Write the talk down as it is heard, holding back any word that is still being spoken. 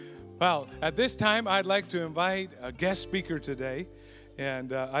Well, at this time, I'd like to invite a guest speaker today.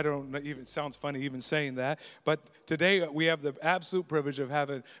 And I don't know, even it sounds funny even saying that. But today we have the absolute privilege of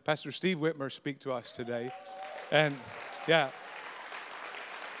having Pastor Steve Whitmer speak to us today. And yeah.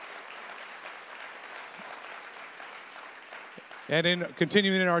 And in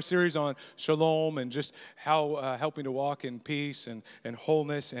continuing in our series on shalom and just how helping to walk in peace and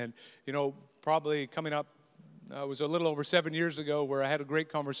wholeness. And, you know, probably coming up, it was a little over 7 years ago where I had a great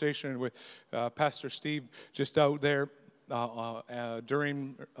conversation with Pastor Steve just out there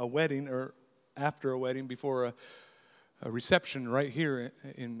during a wedding or after a wedding before a reception right here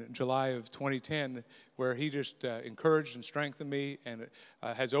in July of 2010 where he just encouraged and strengthened me and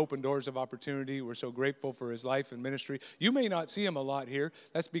has opened doors of opportunity. We're so grateful for his life and ministry. You may not see him a lot here.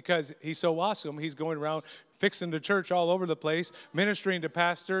 That's because he's so awesome. He's going around fixing the church all over the place, ministering to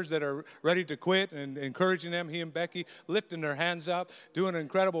pastors that are ready to quit and encouraging them. He and Becky lifting their hands up, doing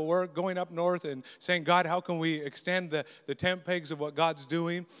incredible work, going up north and saying, God, how can we extend the tent pegs of what God's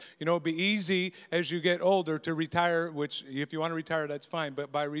doing? You know, it'd be easy as you get older to retire, which if you want to retire, that's fine.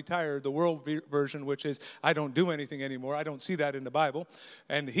 But by retire, the world version, which is I don't do anything anymore. I don't see that in the Bible.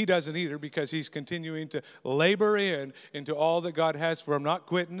 And he doesn't either because he's continuing to labor into all that God has for him, not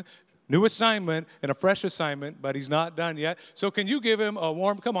quitting. New assignment and a fresh assignment, but he's not done yet. So can you give him a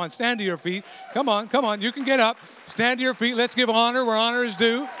warm, come on, stand to your feet. Come on, you can get up. Stand to your feet. Let's give honor where honor is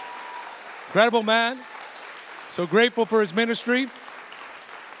due. Incredible man. So grateful for his ministry.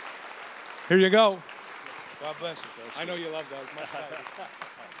 Here you go. God bless you, Coach. I know you love that.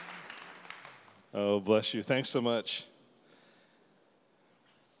 Oh, bless you. Thanks so much.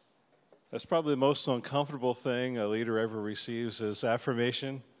 That's probably the most uncomfortable thing a leader ever receives is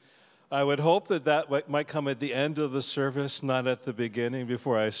affirmation. I would hope that might come at the end of the service, not at the beginning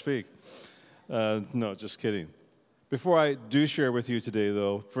before I speak. No, just kidding. Before I do share with you today,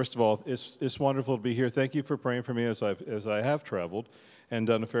 though, first of all, it's wonderful to be here. Thank you for praying for me as I have traveled and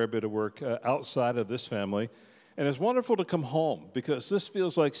done a fair bit of work outside of this family. And it's wonderful to come home because this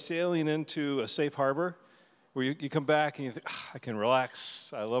feels like sailing into a safe harbor where you come back and you think, I can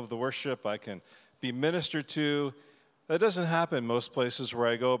relax. I love the worship. I can be ministered to. That doesn't happen most places where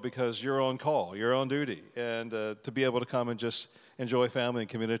I go because you're on call, you're on duty. And to be able to come and just enjoy family and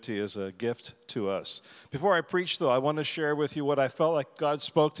community is a gift to us. Before I preach, though, I want to share with you what I felt like God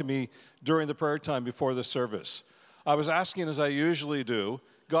spoke to me during the prayer time before the service. I was asking, as I usually do,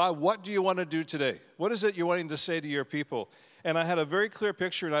 God, what do you want to do today? What is it you're wanting to say to your people? And I had a very clear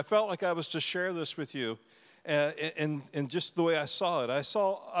picture, and I felt like I was to share this with you. And just the way I saw it. I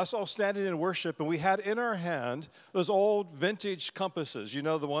saw us all standing in worship, and we had in our hand those old vintage compasses. You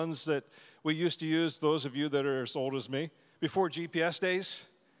know, the ones that we used to use, those of you that are as old as me, before GPS days,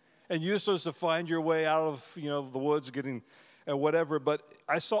 and use those to find your way out of, the woods, getting whatever. But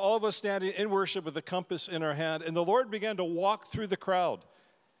I saw all of us standing in worship with a compass in our hand, and the Lord began to walk through the crowd.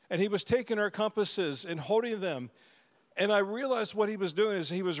 And he was taking our compasses and holding them. And I realized what he was doing is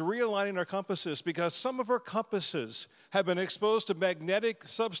he was realigning our compasses because some of our compasses have been exposed to magnetic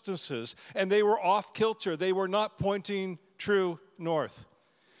substances and they were off kilter. They were not pointing true north.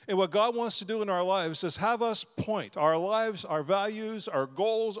 And what God wants to do in our lives is have us point our lives, our values, our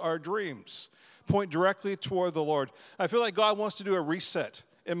goals, our dreams, point directly toward the Lord. I feel like God wants to do a reset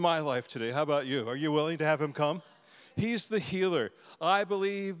in my life today. How about you? Are you willing to have him come? He's the healer. I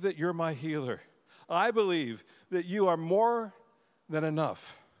believe that you're my healer. I believe that you are more than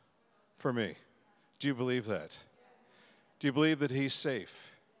enough for me. Do you believe that? Do you believe that he's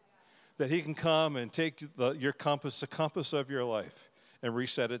safe? That he can come and take your compass, the compass of your life, and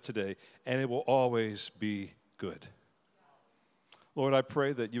reset it today, and it will always be good. Lord, I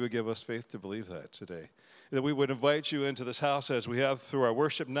pray that you would give us faith to believe that today. That we would invite you into this house as we have through our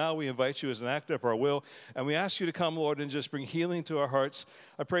worship. Now we invite you as an act of our will. And we ask you to come, Lord, and just bring healing to our hearts.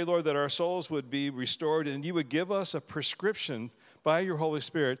 I pray, Lord, that our souls would be restored and you would give us a prescription by your Holy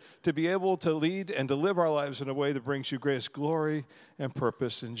Spirit to be able to lead and to live our lives in a way that brings you greatest glory and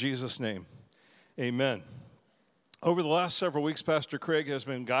purpose. In Jesus' name, amen. Over the last several weeks, Pastor Craig has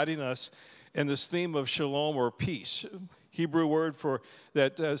been guiding us in this theme of shalom or peace. Hebrew word for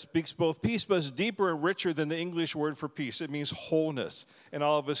that speaks both peace, but is deeper and richer than the English word for peace. It means wholeness in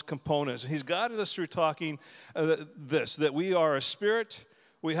all of its components. He's guided us through talking that we are a spirit,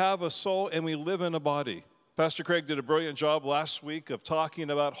 we have a soul, and we live in a body. Pastor Craig did a brilliant job last week of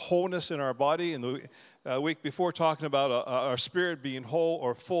talking about wholeness in our body, and the week before talking about our spirit being whole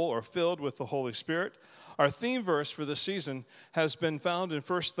or full or filled with the Holy Spirit. Our theme verse for this season has been found in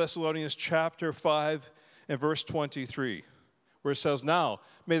 1 Thessalonians chapter 5 and verse 23, where it says, "Now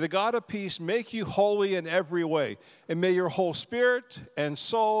May the God of peace make you holy in every way, and may your whole spirit and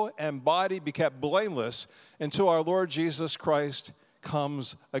soul and body be kept blameless until our Lord Jesus Christ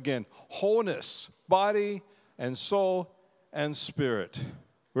comes again. Wholeness, body and soul and spirit.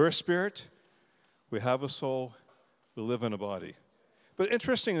 We're a spirit, we have a soul, we live in a body. But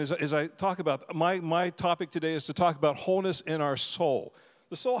interesting as I talk about, my topic today is to talk about wholeness in our soul.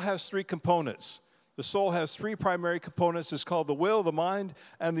 The soul has three components. The soul has three primary components. It's called the will, the mind,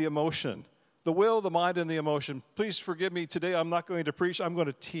 and the emotion. The will, the mind, and the emotion. Please forgive me today. I'm not going to preach. I'm going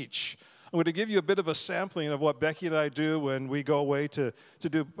to teach. I'm going to give you a bit of a sampling of what Becky and I do when we go away to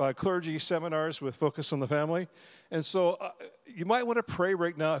do clergy seminars with Focus on the Family. And so you might want to pray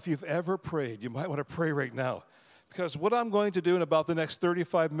right now. If you've ever prayed, you might want to pray right now. Because what I'm going to do in about the next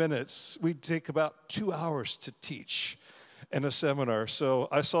 35 minutes, we take about 2 hours to teach in a seminar. So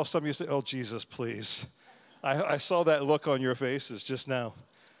I saw some of you say, oh, Jesus, please. I saw that look on your faces just now.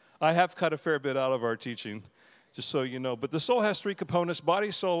 I have cut a fair bit out of our teaching, just so you know. But the soul has three components,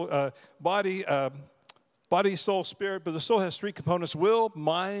 body, soul, spirit. But the soul has three components, will,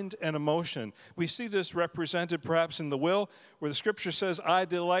 mind, and emotion. We see this represented perhaps in the will, where the scripture says, I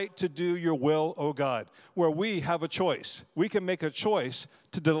delight to do your will, O God, where we have a choice. We can make a choice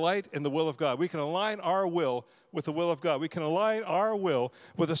to delight in the will of God. We can align our will with the will of God. We can align our will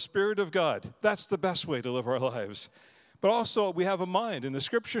with the Spirit of God. That's the best way to live our lives. But also, we have a mind. And the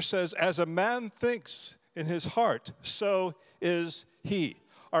scripture says, as a man thinks in his heart, so is he.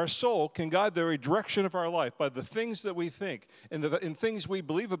 Our soul can guide the very direction of our life by the things that we think and in things we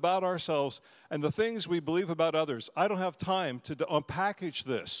believe about ourselves and the things we believe about others. I don't have time to unpackage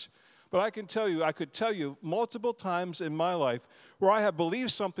this. But I could tell you multiple times in my life where I have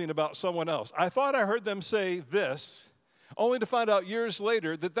believed something about someone else. I thought I heard them say this, only to find out years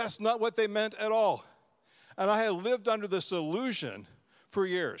later that that's not what they meant at all. And I had lived under this illusion for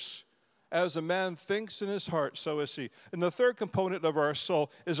years. As a man thinks in his heart, so is he. And the third component of our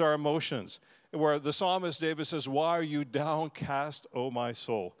soul is our emotions, where the psalmist David says, why are you downcast, O my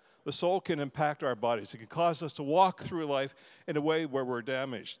soul? The soul can impact our bodies. It can cause us to walk through life in a way where we're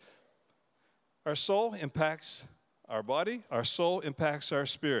damaged. Our soul impacts our body. Our soul impacts our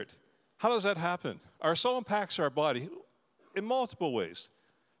spirit. How does that happen? Our soul impacts our body in multiple ways.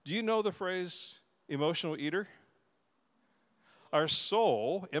 Do you know the phrase emotional eater? Our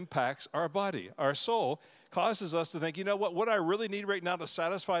soul impacts our body. Our soul causes us to think, you know what I really need right now to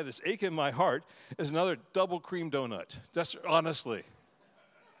satisfy this ache in my heart is another double cream donut. That's honestly.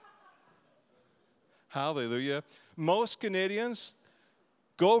 Hallelujah. Most Canadians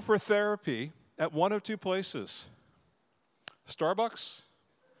go for therapy at one of two places. Starbucks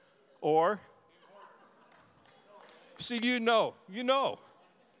or, see, you know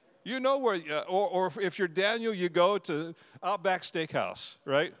where, or if you're Daniel, you go to Outback Steakhouse,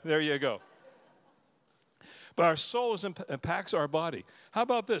 right? There you go. But our soul impacts our body. How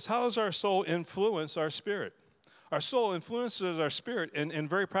about this? How does our soul influence our spirit? Our soul influences our spirit in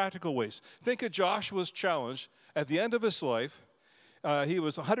very practical ways. Think of Joshua's challenge at the end of his life. He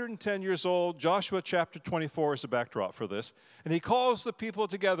was 110 years old. Joshua chapter 24 is the backdrop for this. And he calls the people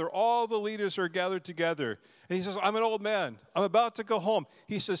together. All the leaders are gathered together. And he says, I'm an old man. I'm about to go home.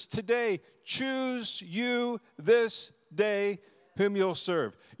 He says, today, choose you this day whom you'll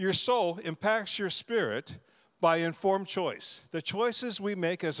serve. Your soul impacts your spirit by informed choice. The choices we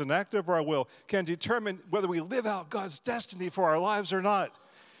make as an act of our will can determine whether we live out God's destiny for our lives or not.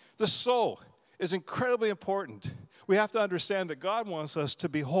 The soul is incredibly important. We have to understand that God wants us to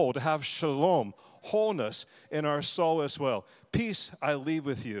be whole, to have shalom, wholeness in our soul as well. Peace I leave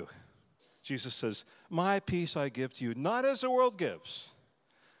with you. Jesus says, my peace I give to you, not as the world gives.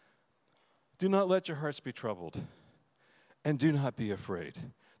 Do not let your hearts be troubled, and do not be afraid.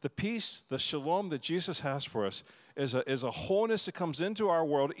 The peace, the shalom that Jesus has for us is a wholeness that comes into our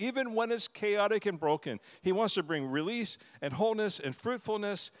world, even when it's chaotic and broken. He wants to bring release and wholeness and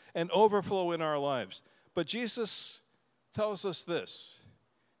fruitfulness and overflow in our lives. But Jesus tells us this.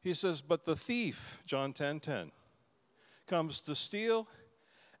 He says, but the thief, John 10:10, comes to steal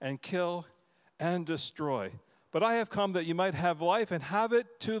and kill and destroy. But I have come that you might have life and have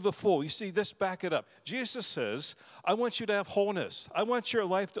it to the full. You see, this back it up. Jesus says, I want you to have wholeness. I want your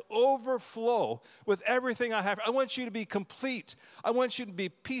life to overflow with everything I have. I want you to be complete. I want you to be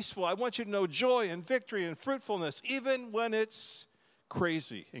peaceful. I want you to know joy and victory and fruitfulness, even when it's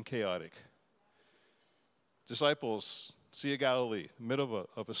crazy and chaotic. Disciples, Sea of Galilee, in the middle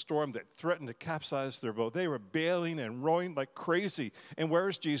of a storm that threatened to capsize their boat. They were bailing and rowing like crazy. And where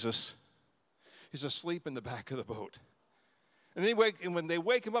is Jesus? He's asleep in the back of the boat. And when they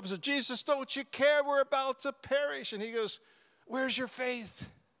wake him up, he says, Jesus, don't you care? We're about to perish. And he goes, where's your faith?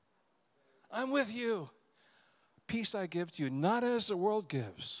 I'm with you. Peace I give to you, not as the world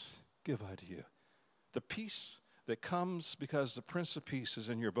gives, give I to you. The peace that comes because the Prince of Peace is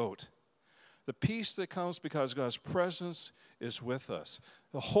in your boat. The peace that comes because God's presence is with us.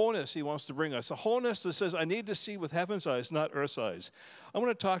 The wholeness he wants to bring us. The wholeness that says, I need to see with heaven's eyes, not earth's eyes. I want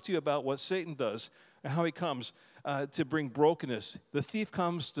to talk to you about what Satan does and how he comes to bring brokenness. The thief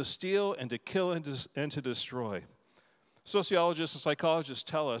comes to steal and to kill and to destroy. Sociologists and psychologists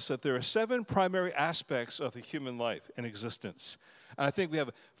tell us that there are 7 primary aspects of the human life and existence. And I think we have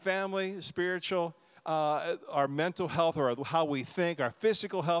family, spiritual, our mental health, or how we think, our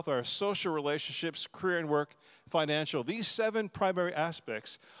physical health, our social relationships, career and work, financial. These 7 primary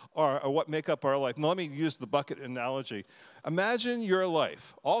aspects are what make up our life. Now, let me use the bucket analogy. Imagine your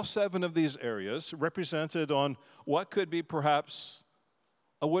life, all 7 of these areas represented on what could be perhaps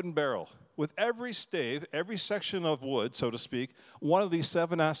a wooden barrel. With every stave, every section of wood, so to speak, one of these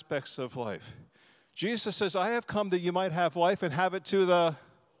 7 aspects of life. Jesus says, I have come that you might have life and have it to the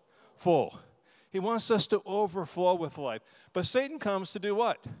full. He wants us to overflow with life. But Satan comes to do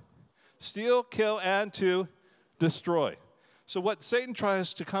what? Steal, kill, and to destroy. So what Satan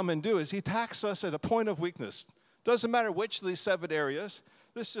tries to come and do is he attacks us at a point of weakness. Doesn't matter which of these 7 areas.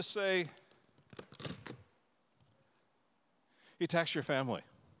 Let's just say he attacks your family.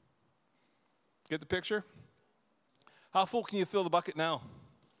 Get the picture? How full can you fill the bucket now?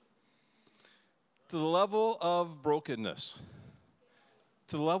 To the level of brokenness.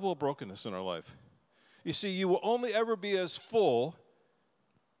 To the level of brokenness in our life. You see, you will only ever be as full,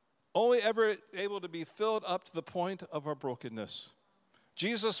 only ever able to be filled up to the point of our brokenness.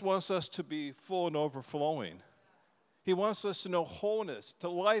 Jesus wants us to be full and overflowing. He wants us to know wholeness, to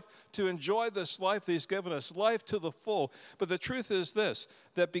life, to enjoy this life that he's given us, life to the full. But the truth is this,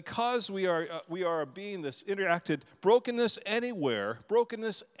 that because we are a being that's interacted, brokenness anywhere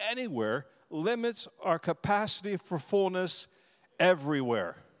limits our capacity for fullness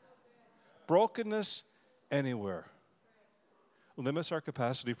everywhere. Brokenness anywhere limits our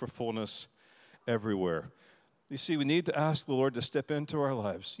capacity for fullness everywhere. You see, we need to ask the Lord to step into our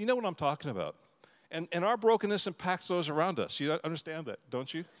lives. You know what I'm talking about. And our brokenness impacts those around us. You understand that,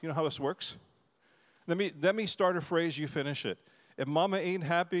 don't you? You know how this works? Let me start a phrase, you finish it. If mama ain't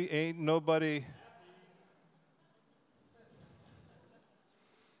happy, ain't nobody.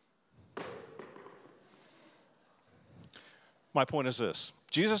 My point is this.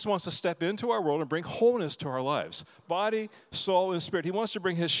 Jesus wants to step into our world and bring wholeness to our lives. Body, soul, and spirit. He wants to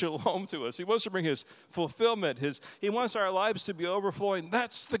bring his shalom to us. He wants to bring his fulfillment. He wants our lives to be overflowing.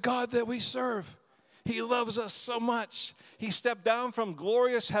 That's the God that we serve. He loves us so much. He stepped down from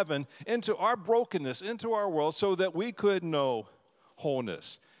glorious heaven into our brokenness, into our world, so that we could know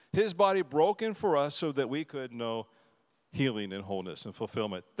wholeness. His body broken for us so that we could know healing and wholeness and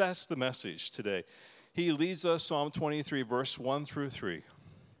fulfillment. That's the message today. He leads us, Psalm 23, verse 1 through 3.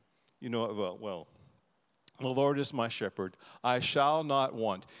 You know it well. The Lord is my shepherd. I shall not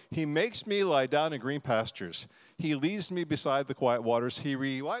want. He makes me lie down in green pastures. He leads me beside the quiet waters.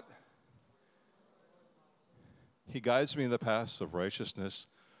 What? He guides me in the paths of righteousness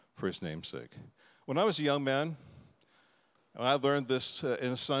for his name's sake. When I was a young man, and I learned this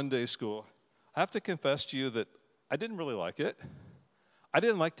in Sunday school, I have to confess to you that I didn't really like it. I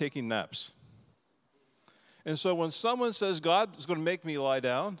didn't like taking naps. And so when someone says God is going to make me lie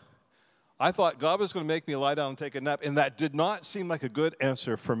down, I thought God was going to make me lie down and take a nap, and that did not seem like a good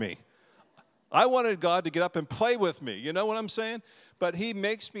answer for me. I wanted God to get up and play with me. You know what I'm saying? But he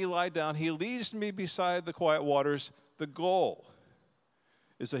makes me lie down. He leads me beside the quiet waters. The goal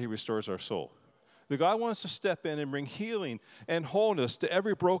is that he restores our soul. The God wants to step in and bring healing and wholeness to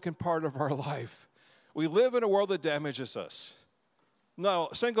every broken part of our life. We live in a world that damages us.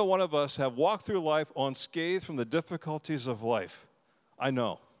 Not a single one of us have walked through life unscathed from the difficulties of life. I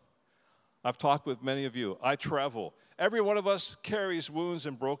know. I've talked with many of you. I travel. Every one of us carries wounds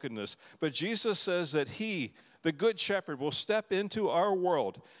and brokenness. But Jesus says that he, the good shepherd, will step into our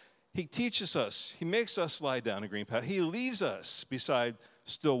world. He teaches us. He makes us lie down in green path. He leads us beside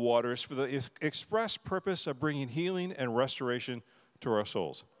still waters for the express purpose of bringing healing and restoration to our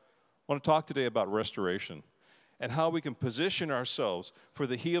souls. I want to talk today about restoration and how we can position ourselves for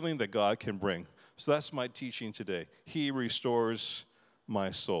the healing that God can bring. So that's my teaching today. He restores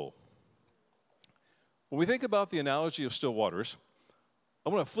my soul. When we think about the analogy of still waters, I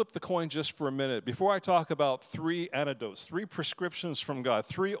want to flip the coin just for a minute. Before I talk about 3 antidotes, 3 prescriptions from God,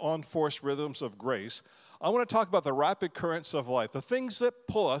 3 unforced rhythms of grace, I want to talk about the rapid currents of life, the things that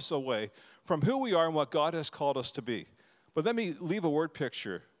pull us away from who we are and what God has called us to be. But let me leave a word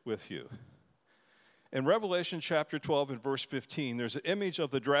picture with you. In Revelation chapter 12 and verse 15, there's an image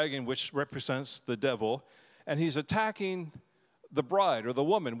of the dragon which represents the devil, and he's attacking the bride or the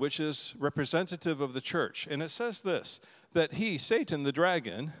woman, which is representative of the church. And it says this, that he, Satan, the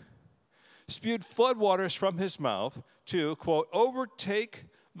dragon, spewed floodwaters from his mouth to, quote, overtake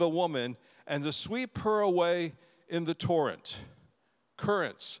the woman and to sweep her away in the torrent.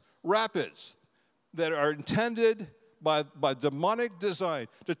 Currents, rapids that are intended by demonic design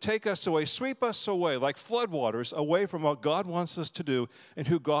to take us away, sweep us away like floodwaters away from what God wants us to do and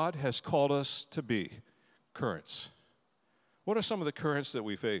who God has called us to be. Currents. What are some of the currents that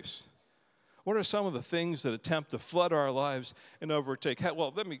we face? What are some of the things that attempt to flood our lives and overtake?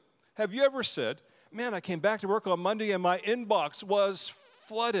 Well, have you ever said, man, I came back to work on Monday and my inbox was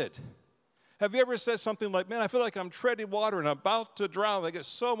flooded? Have you ever said something like, man, I feel like I'm treading water and I'm about to drown. I got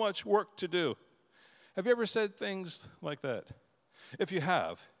so much work to do. Have you ever said things like that? If you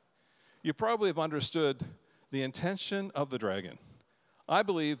have, you probably have understood the intention of the dragon. I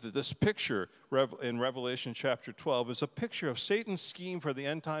believe that this picture in Revelation chapter 12 is a picture of Satan's scheme for the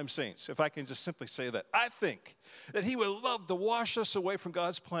end-time saints. If I can just simply say that. I think that he would love to wash us away from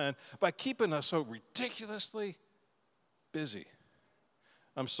God's plan by keeping us so ridiculously busy.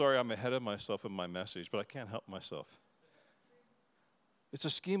 I'm sorry I'm ahead of myself in my message, but I can't help myself. It's a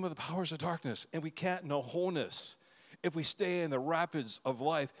scheme of the powers of darkness, and we can't know wholeness if we stay in the rapids of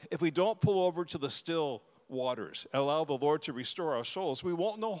life. If we don't pull over to the still waters and allow the Lord to restore our souls, we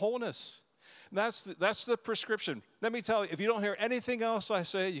won't know wholeness. And that's the prescription. Let me tell you, if you don't hear anything else I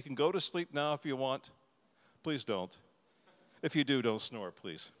say, you can go to sleep now if you want. Please don't. If you do, don't snore,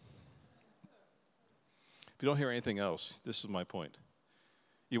 please. If you don't hear anything else, this is my point.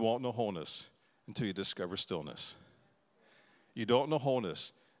 You won't know wholeness until you discover stillness. You don't know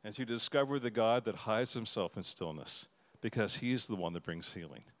wholeness until you discover the God that hides himself in stillness, because he's the one that brings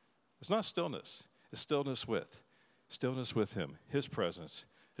healing. It's not stillness. It's stillness with him, his presence,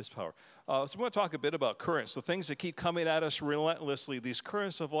 his power. So we're going to talk a bit about currents, the things that keep coming at us relentlessly, these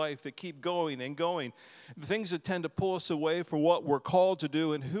currents of life that keep going and going, the things that tend to pull us away from what we're called to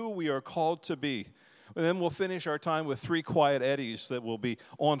do and who we are called to be. And then we'll finish our time with 3 quiet eddies that will be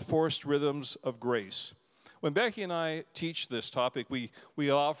on forced rhythms of grace. When Becky and I teach this topic, we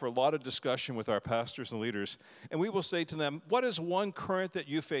offer a lot of discussion with our pastors and leaders, and we will say to them, what is one current that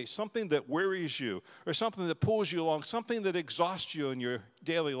you face, something that wearies you, or something that pulls you along, something that exhausts you in your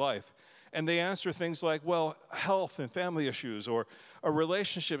daily life? And they answer things like, well, health and family issues, or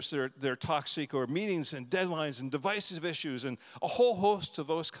relationships that are toxic, or meetings and deadlines and divisive issues, and a whole host of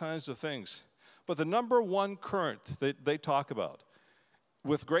those kinds of things. But the number one current that they talk about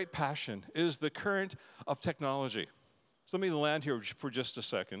with great passion is the current of technology. So let me land here for just a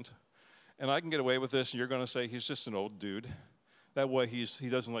second. And I can get away with this, and you're going to say he's just an old dude. That way he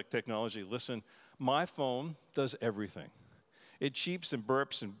doesn't like technology. Listen, my phone does everything. It cheeps and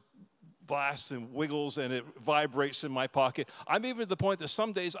burps and blasts and wiggles, and it vibrates in my pocket. I'm even at the point that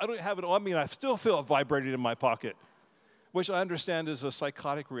some days I don't have it on me, and I still feel it vibrating in my pocket, which I understand is a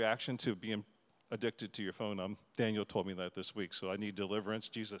psychotic reaction to being addicted to your phone. Daniel told me that this week, so I need deliverance.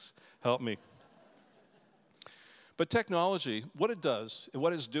 Jesus, help me. But technology, what it does and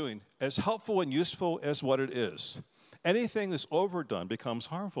what it's doing, as helpful and useful as what it is, anything that's overdone becomes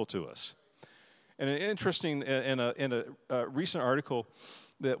harmful to us. And an interesting, in a recent article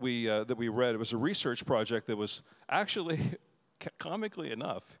that we read, it was a research project that was actually, comically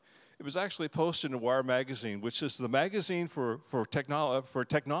enough, it was actually posted in Wire Magazine, which is the magazine for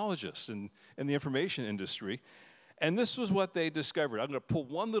technologists in the information industry. And this was what they discovered. I'm going to pull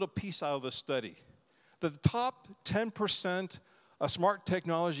one little piece out of the study. The top 10% of smart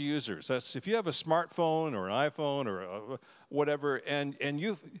technology users, that's if you have a smartphone or an iPhone or whatever, and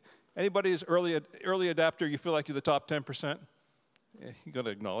anybody is early adapter, you feel like you're the top 10%? You're going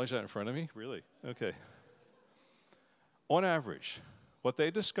to acknowledge that in front of me? Really? Okay. On average, what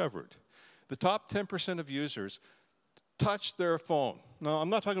they discovered, the top 10% of users touch their phone. Now, I'm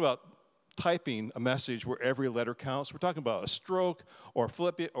not talking about typing a message where every letter counts. We're talking about a stroke or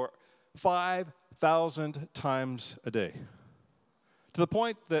flip it or 5,000 times a day. To the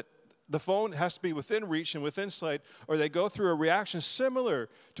point that the phone has to be within reach and within sight, or they go through a reaction similar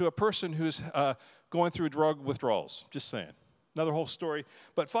to a person who's going through drug withdrawals. Just saying. Another whole story.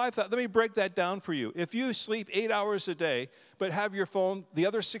 But 5,000, let me break that down for you. If you sleep 8 hours a day, but have your phone the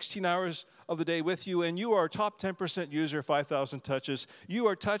other 16 hours of the day with you, and you are a top 10% user, 5,000 touches, you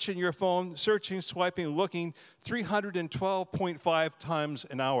are touching your phone, searching, swiping, looking 312.5 times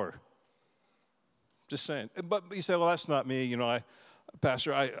an hour. Just saying. But you say, well, that's not me.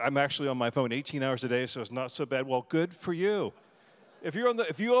 Pastor, I'm actually on my phone 18 hours a day, so it's not so bad. Well, good for you. If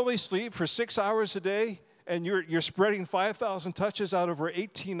you only sleep for 6 hours a day and you're spreading 5,000 touches out over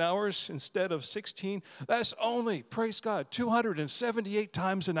 18 hours instead of 16, that's only, praise God, 278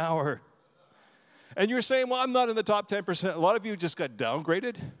 times an hour. And you're saying, well, I'm not in the top 10%. A lot of you just got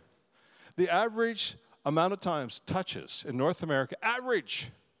downgraded. The average amount of times touches in North America, average,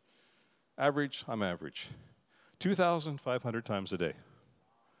 I'm average, 2,500 times a day.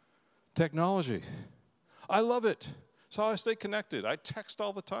 Technology. I love it. It's how I stay connected. I text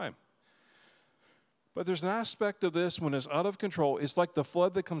all the time. But there's an aspect of this when it's out of control. It's like the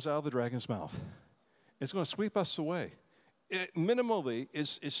flood that comes out of the dragon's mouth. It's going to sweep us away. It minimally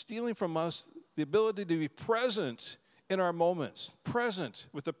is stealing from us the ability to be present in our moments, present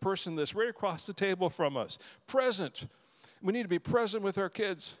with the person that's right across the table from us, present. We need to be present with our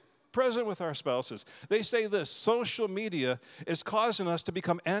kids, present with our spouses. They say this, social media is causing us to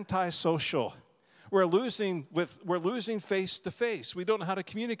become antisocial. We're losing face to face. We don't know how to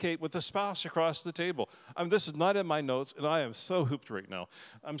communicate with the spouse across the table. This is not in my notes, and I am so hooped right now.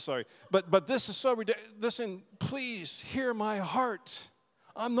 I'm sorry. But this is so ridiculous. Listen, please hear my heart.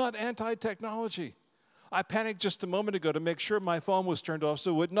 I'm not anti-technology. I panicked just a moment ago to make sure my phone was turned off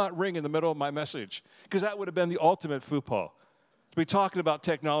so it would not ring in the middle of my message, because that would have been the ultimate faux pas, to be talking about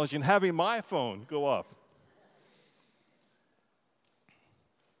technology and having my phone go off.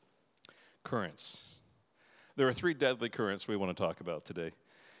 Currents. There are 3 deadly currents we want to talk about today.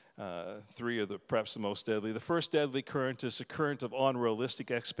 3 are perhaps the most deadly. The first deadly current is a current of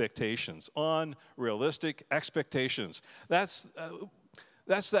unrealistic expectations. Unrealistic expectations. That's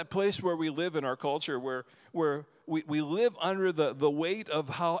that place where we live in our culture where we live under the weight of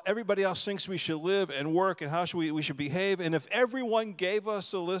how everybody else thinks we should live and work and how we should behave. And if everyone gave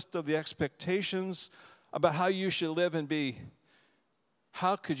us a list of the expectations about how you should live and be,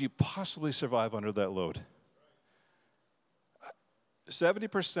 how could you possibly survive under that load?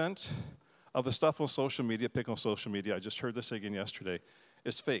 70% of the stuff on social media, pick on social media, I just heard this again yesterday,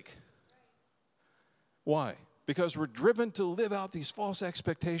 is fake. Why? Because we're driven to live out these false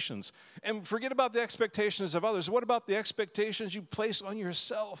expectations. And forget about the expectations of others. What about the expectations you place on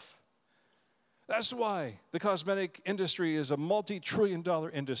yourself? That's why the cosmetic industry is a multi-trillion-dollar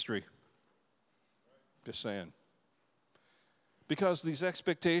industry. Just saying. Because these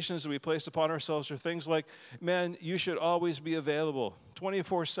expectations that we place upon ourselves are things like, man, you should always be available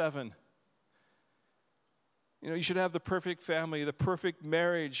 24/7. You should have the perfect family, the perfect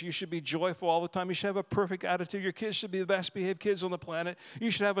marriage. You should be joyful all the time. You should have a perfect attitude. Your kids should be the best behaved kids on the planet. You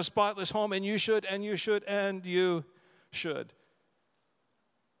should have a spotless home, and you should, and you should, and you should.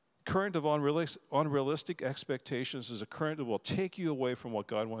 Current of unrealistic expectations is a current that will take you away from what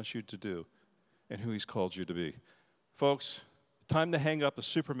God wants you to do and who He's called you to be. Folks, time to hang up the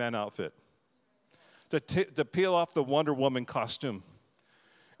Superman outfit, to peel off the Wonder Woman costume,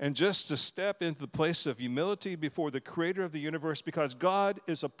 and just to step into the place of humility before the Creator of the universe, because God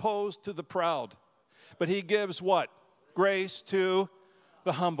is opposed to the proud. But He gives what? Grace to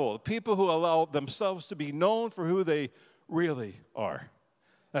the humble, the people who allow themselves to be known for who they really are.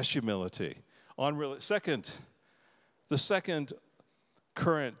 That's humility. The second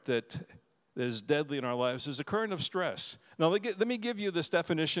current that is deadly in our lives is the current of stress. Now, let me give you this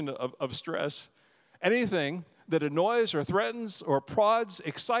definition of stress. Anything that annoys or threatens or prods,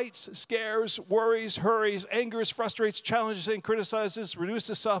 excites, scares, worries, hurries, angers, frustrates, challenges, and criticizes,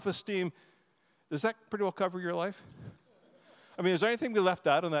 reduces self-esteem. Does that pretty well cover your life? I mean, is there anything we left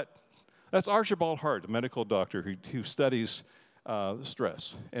out on that? That's Archibald Hart, a medical doctor who studies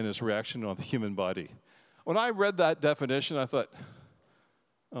stress and its reaction on the human body. When I read that definition, I thought,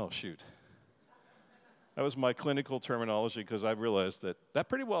 oh, shoot. That was my clinical terminology, because I realized that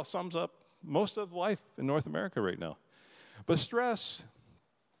pretty well sums up most of life in North America right now. But stress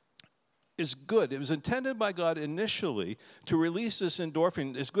is good. It was intended by God initially to release this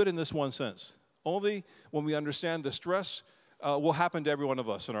endorphin. It's good in this one sense. Only when we understand the stress will happen to every one of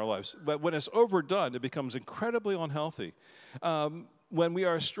us in our lives. But when it's overdone, it becomes incredibly unhealthy. When we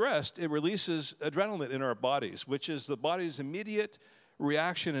are stressed, it releases adrenaline in our bodies, which is the body's immediate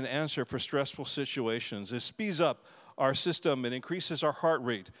reaction and answer for stressful situations. It speeds up our system, it increases our heart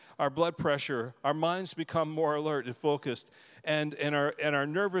rate, our blood pressure, our minds become more alert and focused, and our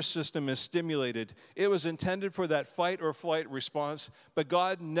nervous system is stimulated. It was intended for that fight or flight response, but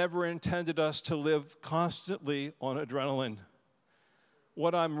God never intended us to live constantly on adrenaline.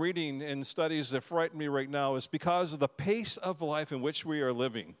 What I'm reading in studies that frighten me right now is because of the pace of life in which we are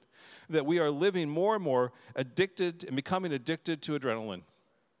living, that we are living more and more addicted and becoming addicted to adrenaline,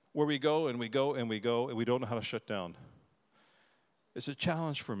 where we go and we go and we go and we don't know how to shut down. It's a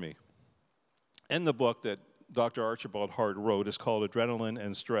challenge for me. In the book that Dr. Archibald Hart wrote is called Adrenaline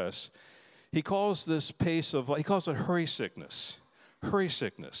and Stress. He calls this pace of life, he calls it hurry sickness. Hurry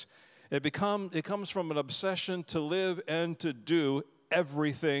sickness. It comes from an obsession to live and to do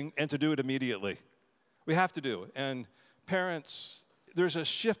everything and to do it immediately. We have to do it. And parents, there's a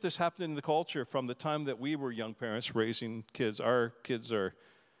shift that's happening in the culture from the time that we were young parents raising kids. Our kids are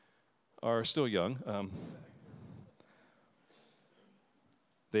still young.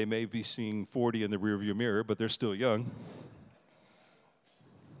 They may be seeing 40 in the rearview mirror, but they're still young.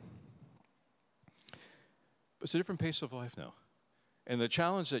 But it's a different pace of life now. And the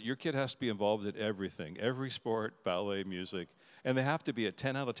challenge that your kid has to be involved in everything, every sport, ballet, music, and they have to be a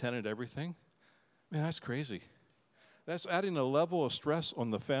 10 out of 10 at everything. Man, that's crazy. That's adding a level of stress on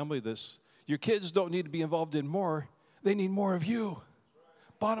the family. Your kids don't need to be involved in more. They need more of you.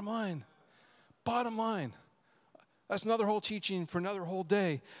 Bottom line. Bottom line. That's another whole teaching for another whole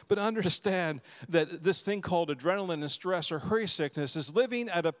day. But understand that this thing called adrenaline and stress or hurry sickness is living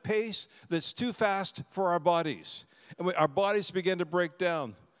at a pace that's too fast for our bodies. And our bodies begin to break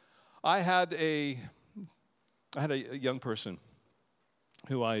down. I had a young person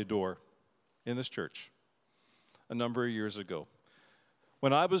who I adore in this church a number of years ago.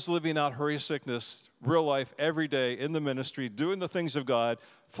 When I was living out hurry sickness, real life, every day in the ministry, doing the things of God,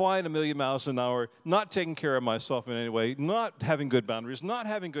 flying 1,000,000 miles an hour, not taking care of myself in any way, not having good boundaries, not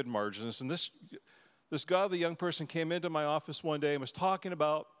having good margins. And this godly young person came into my office one day and was talking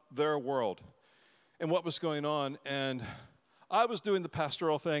about their world and what was going on. And I was doing the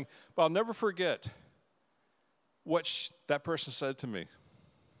pastoral thing, but I'll never forget what that person said to me.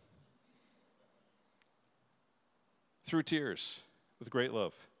 Through tears, with great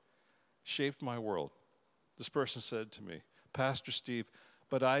love, shaped my world. This person said to me, Pastor Steve,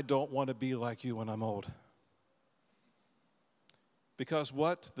 but I don't want to be like you when I'm old. Because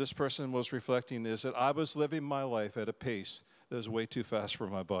what this person was reflecting is that I was living my life at a pace that was way too fast for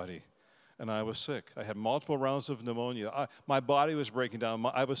my body. And I was sick. I had multiple rounds of pneumonia. My body was breaking down.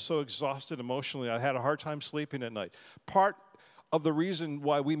 I was so exhausted emotionally. I had a hard time sleeping at night. Part of the reason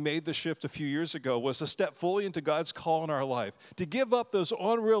why we made the shift a few years ago was to step fully into God's call in our life, to give up those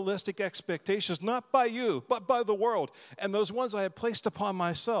unrealistic expectations, not by you, but by the world, and those ones I had placed upon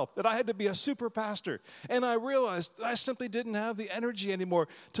myself, that I had to be a super pastor. And I realized that I simply didn't have the energy anymore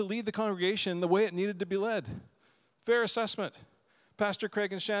to lead the congregation the way it needed to be led. Fair assessment. Pastor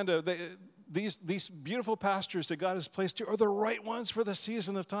Craig and Shanda, these beautiful pastors that God has placed here are the right ones for the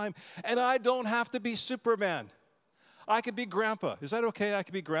season of time, and I don't have to be Superman. I can be grandpa. Is that okay? I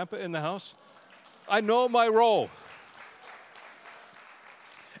can be grandpa in the house? I know my role.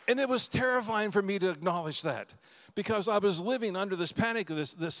 And it was terrifying for me to acknowledge that because I was living under this panic,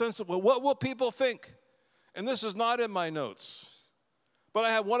 this sense of, well, what will people think? And this is not in my notes. But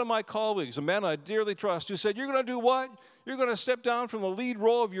I had one of my colleagues, a man I dearly trust, who said, you're going to do what? You're going to step down from the lead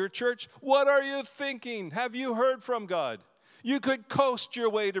role of your church? What are you thinking? Have you heard from God? You could coast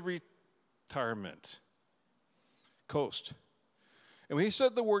your way to retirement. Coast. And when he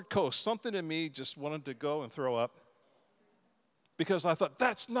said the word coast, something in me just wanted to go and throw up because I thought,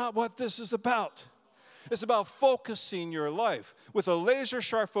 that's not what this is about. It's about focusing your life with a laser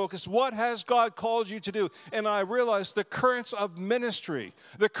sharp focus. What has God called you to do? And I realized the current of ministry,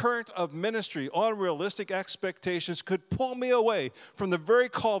 unrealistic expectations could pull me away from the very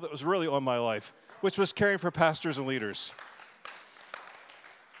call that was really on my life, which was caring for pastors and leaders.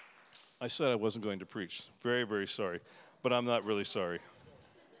 I said I wasn't going to preach. Very, very sorry. But I'm not really sorry.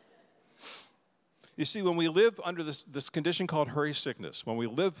 You see, when we live under this condition called hurry sickness, when we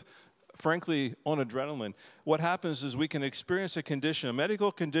live, frankly, on adrenaline, what happens is we can experience a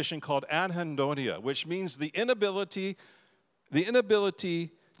medical condition called anhedonia, which means the inability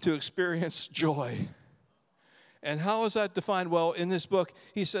to experience joy. And how is that defined? Well, in this book,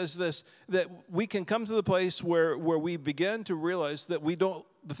 he says this, that we can come to the place where we begin to realize that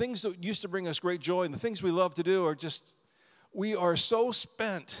the things that used to bring us great joy and the things we love to do we are so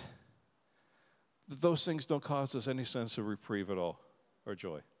spent that those things don't cause us any sense of reprieve at all or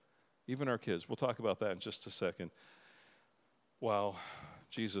joy. Even our kids. We'll talk about that in just a second. Wow,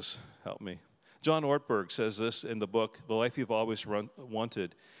 Jesus, help me. John Ortberg says this in the book, The Life You've Always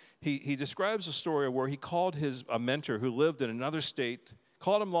Wanted. He describes a story where he called a mentor who lived in another state,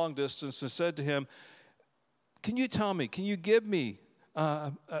 called him long distance and said to him, can you give me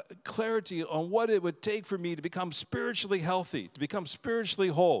clarity on what it would take for me to become spiritually healthy, to become spiritually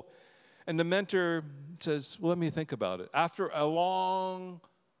whole? And the mentor says, well, let me think about it. After a long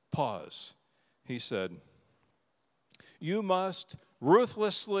pause, he said, you must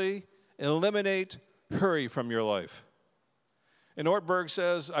ruthlessly eliminate hurry from your life. And Ortberg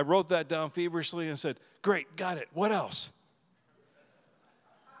says, I wrote that down feverishly and said, Great, got it. What else?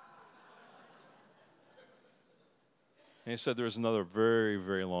 And he said there was another very,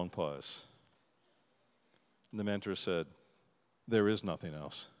 very long pause. And the mentor said, there is nothing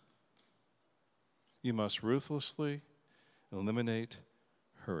else. You must ruthlessly eliminate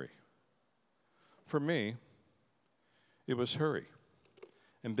hurry. For me, it was hurry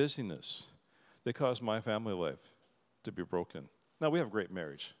and busyness that caused my family life to be broken. Now, we have a great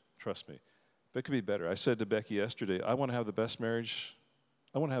marriage, trust me, but it could be better. I said to Becky yesterday, I want to have the best marriage.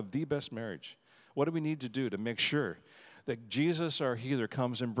 I want to have the best marriage. What do we need to do to make sure that Jesus, our healer,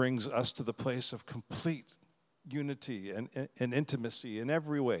 comes and brings us to the place of complete unity and intimacy in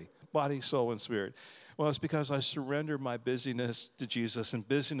every way, body, soul, and spirit? Well, it's because I surrender my busyness to Jesus, and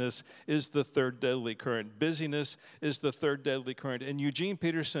busyness is the third deadly current. Busyness is the third deadly current. And Eugene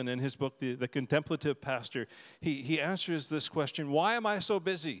Peterson, in his book, The Contemplative Pastor, he answers this question, why am I so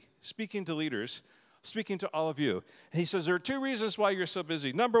busy? Speaking to leaders, speaking to all of you. And he says there are two reasons why you're so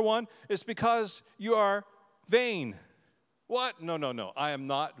busy. Number one is because you are vain. What? No, I am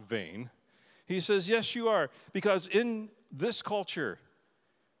not vain. He says, yes, you are, because in this culture,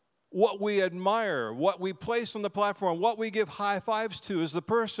 what we admire, what we place on the platform, what we give high fives to is the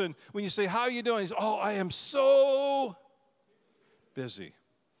person, when you say, how are you doing? He's, oh, I am so busy.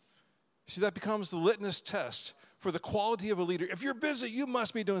 See, that becomes the litmus test for the quality of a leader. If you're busy, you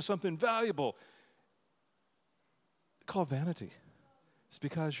must be doing something valuable. It's called vanity. It's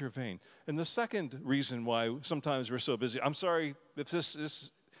because you're vain. And the second reason why sometimes we're so busy, I'm sorry if this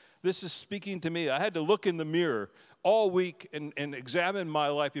is speaking to me. I had to look in the mirror all week and examine my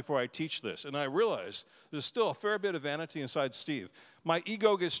life before I teach this. And I realized there's still a fair bit of vanity inside Steve. My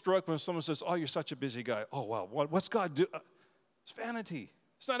ego gets struck when someone says, oh, you're such a busy guy. Oh, wow, what's God do? It's vanity.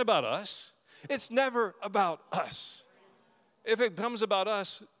 It's not about us. It's never about us. If it comes about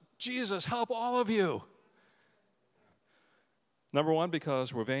us, Jesus, help all of you. Number one,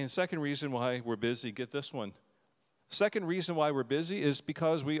 because we're vain. Second reason why we're busy, get this one. Second reason why we're busy is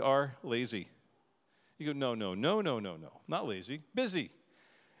because we are lazy. You go, no, not lazy, busy.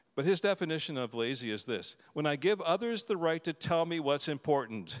 But his definition of lazy is this: when I give others the right to tell me what's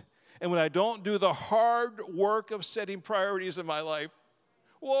important, and when I don't do the hard work of setting priorities in my life,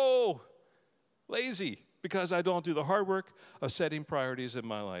 whoa, lazy, because I don't do the hard work of setting priorities in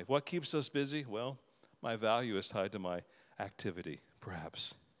my life. What keeps us busy? Well, my value is tied to my activity,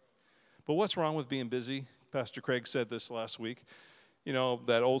 perhaps. But what's wrong with being busy? Pastor Craig said this last week. You know,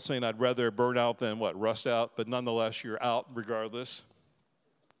 that old saying, I'd rather burn out than what, rust out, but nonetheless, you're out regardless.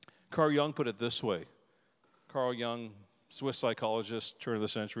 Carl Jung put it this way. Carl Jung, Swiss psychologist, turn of the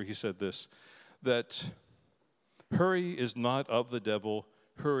century, he said this, that hurry is not of the devil,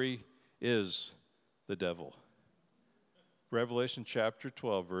 hurry is the devil. Revelation chapter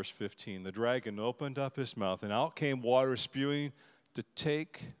 12, verse 15, the dragon opened up his mouth, and out came water spewing to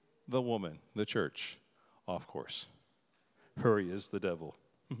take the woman, the church, off course. Hurry is the devil.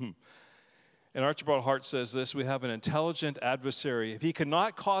 And Archibald Hart says this: we have an intelligent adversary. If he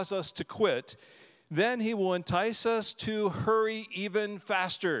cannot cause us to quit, then he will entice us to hurry even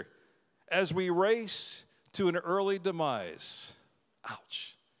faster as we race to an early demise.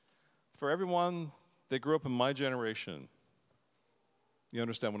 Ouch. For everyone that grew up in my generation, you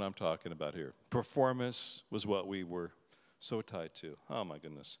understand what I'm talking about here. Performance was what we were so tied to. Oh, my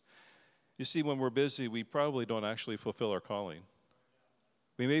goodness. You see, when we're busy, we probably don't actually fulfill our calling.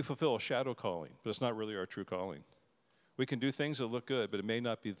 We may fulfill a shadow calling, but it's not really our true calling. We can do things that look good, but it may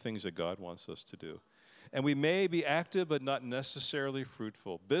not be the things that God wants us to do. And we may be active, but not necessarily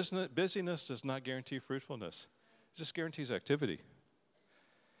fruitful. Busyness does not guarantee fruitfulness. It just guarantees activity.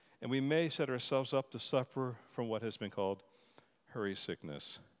 And we may set ourselves up to suffer from what has been called hurry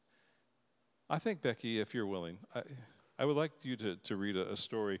sickness. I think, Becky, if you're willing, I would like you to read a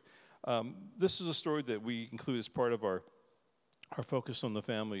story. This is a story that we include as part of our focus on the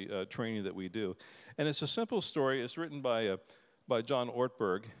family training that we do. And it's a simple story. It's written by John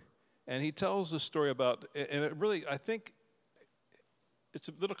Ortberg. And he tells a story about, and it really, I think, it's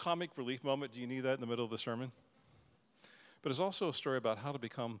a little comic relief moment. Do you need that in the middle of the sermon? But it's also a story about how to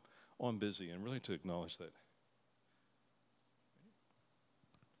become on busy and really to acknowledge that.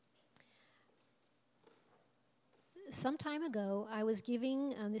 Some time ago, I was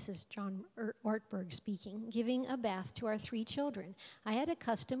giving, this is John Ortberg speaking, giving a bath to our 3 children. I had a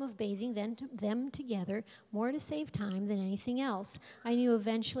custom of bathing them together, more to save time than anything else. I knew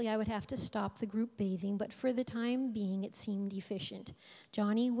eventually I would have to stop the group bathing, but for the time being, it seemed efficient.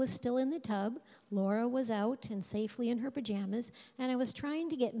 Johnny was still in the tub, Laura was out and safely in her pajamas, and I was trying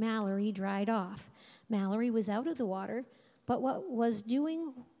to get Mallory dried off. Mallory was out of the water, but what was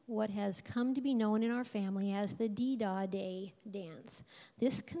doing what has come to be known in our family as the Dee-Dah Day dance.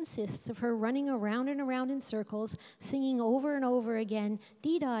 This consists of her running around and around in circles, singing over and over again,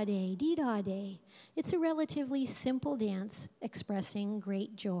 Dee-Dah Day, Dee-Dah Day. It's a relatively simple dance expressing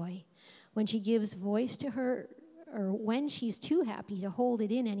great joy. When she gives voice to her, or when she's too happy to hold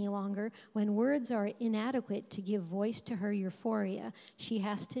it in any longer, when words are inadequate to give voice to her euphoria, she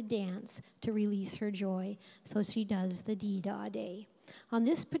has to dance to release her joy. So she does the Dee-Dah Day. On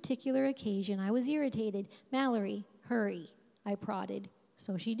this particular occasion, I was irritated. Mallory, hurry, I prodded.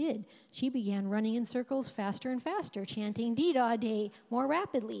 So she did. She began running in circles faster and faster, chanting Dee-Dah Day more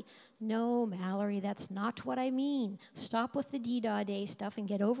rapidly. No, Mallory, that's not what I mean. Stop with the Dee-Dah Day stuff and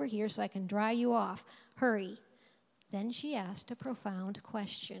get over here so I can dry you off. Hurry. Then she asked a profound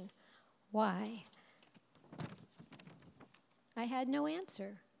question. Why? I had no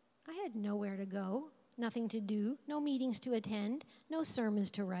answer. I had nowhere to go, nothing to do, no meetings to attend, no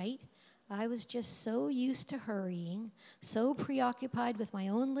sermons to write. I was just so used to hurrying, so preoccupied with my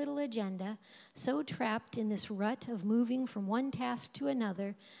own little agenda, so trapped in this rut of moving from one task to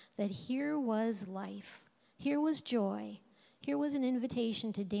another, that here was life, here was joy, here was an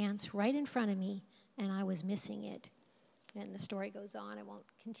invitation to dance right in front of me, and I was missing it. And the story goes on. I won't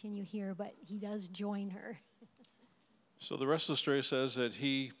continue here, but he does join her. So the rest of the story says that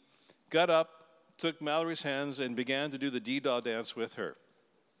he got up, took Mallory's hands, and began to do the Dee-Dah dance with her.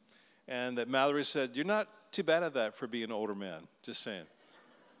 And that Mallory said, "You're not too bad at that for being an older man," just saying.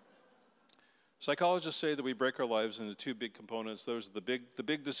 Psychologists say that we break our lives into two big components. Those are the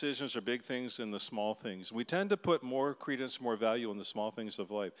big decisions or big things and the small things. We tend to put more credence, more value on the small things of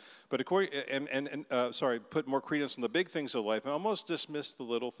life. But put more credence on the big things of life and almost dismiss the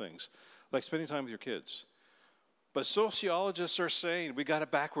little things, like spending time with your kids. But sociologists are saying we got it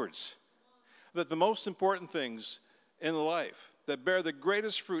backwards. That the most important things in life that bear the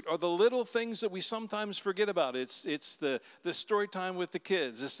greatest fruit are the little things that we sometimes forget about. It's the story time with the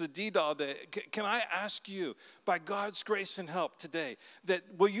kids. It's the Dee-Dah Day. Can I ask you, by God's grace and help today, that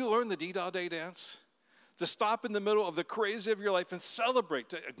will you learn the Dee-Dah Day dance? To stop in the middle of the crazy of your life and celebrate,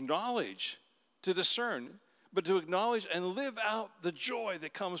 to acknowledge, to discern, but to acknowledge and live out the joy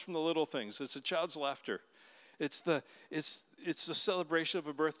that comes from the little things. It's a child's laughter. It's the celebration of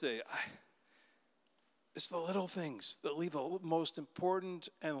a birthday. It's the little things that leave the most important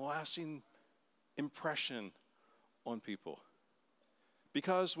and lasting impression on people.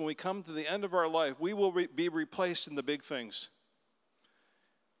 Because when we come to the end of our life, we will be replaced in the big things.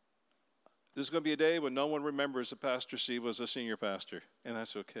 There's going to be a day when no one remembers that Pastor Steve was a senior pastor, and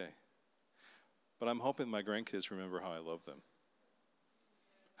that's okay. But I'm hoping my grandkids remember how I love them.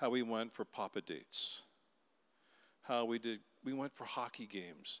 How we went for Papa dates. How we went for hockey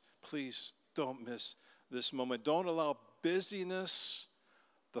games. Please don't miss this moment. Don't allow busyness,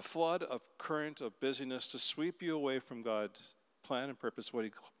 the flood of current of busyness, to sweep you away from God's plan and purpose, what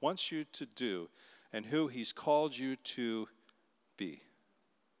he wants you to do and who he's called you to be.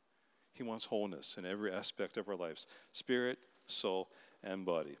 He wants wholeness in every aspect of our lives, spirit, soul, and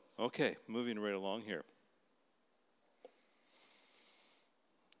body. Okay, moving right along here.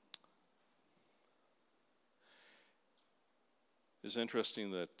 It's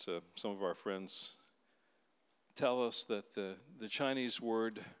interesting that some of our friends tell us that the Chinese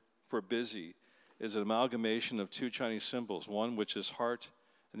word for busy is an amalgamation of two Chinese symbols, one which is heart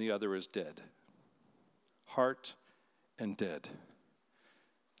and the other is dead. Heart and dead.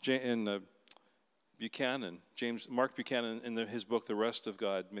 Mark Buchanan, in his book, The Rest of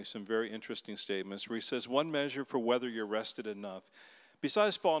God, makes some very interesting statements where he says, one measure for whether you're rested enough,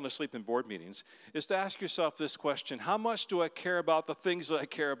 besides falling asleep in board meetings, is to ask yourself this question: how much do I care about the things that I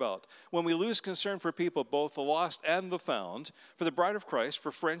care about? When we lose concern for people, both the lost and the found, for the bride of Christ,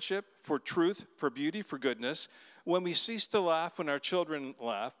 for friendship, for truth, for beauty, for goodness, when we cease to laugh when our children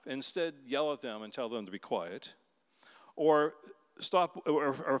laugh, instead yell at them and tell them to be quiet, or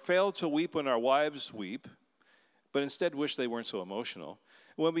fail to weep when our wives weep, but instead wish they weren't so emotional.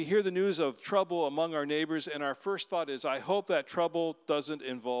 When we hear the news of trouble among our neighbors, and our first thought is, I hope that trouble doesn't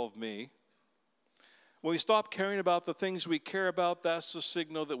involve me. When we stop caring about the things we care about, that's the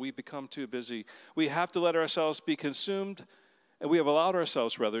signal that we've become too busy. We have to let ourselves be consumed, and we have allowed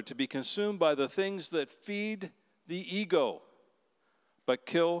ourselves, rather, to be consumed by the things that feed the ego, but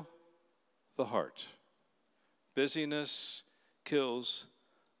kill the heart. Busyness kills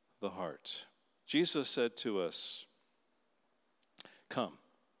the heart. Jesus said to us,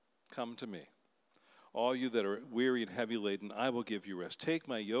 Come to me, all you that are weary and heavy laden, I will give you rest. Take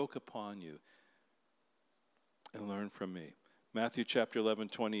my yoke upon you and learn from me. Matthew chapter 11,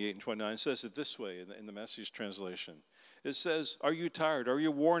 28 and 29 says it this way in the Message translation. It says, are you tired? Are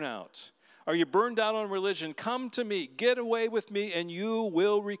you worn out? Are you burned out on religion? Come to me, get away with me, and you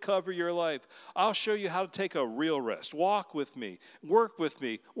will recover your life. I'll show you how to take a real rest. Walk with me, work with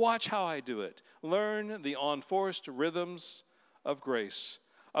me, watch how I do it. Learn the unforced rhythms of grace.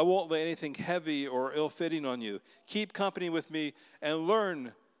 I won't lay anything heavy or ill-fitting on you. Keep company with me and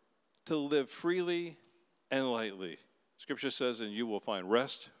learn to live freely and lightly. Scripture says, and you will find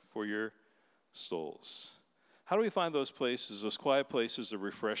rest for your souls. How do we find those places, those quiet places of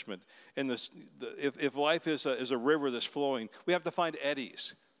refreshment? If life is a river that's flowing, we have to find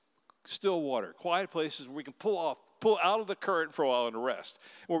eddies, still water, quiet places where we can pull out of the current for a while and rest,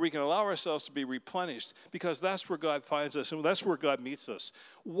 where we can allow ourselves to be replenished, because that's where God finds us and that's where God meets us.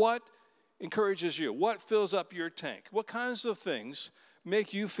 What encourages you? What fills up your tank? What kinds of things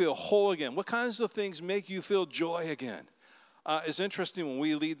make you feel whole again? What kinds of things make you feel joy again? It's interesting when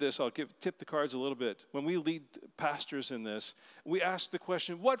we lead this, I'll tip the cards a little bit. When we lead pastors in this, we ask the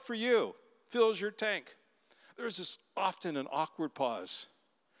question, what for you fills your tank? There's often an awkward pause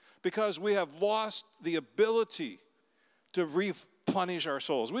because we have lost the ability to replenish our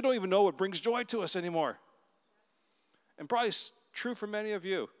souls. We don't even know what brings joy to us anymore. And probably true for many of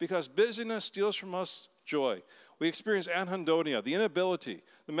you, because busyness steals from us joy. We experience anhedonia,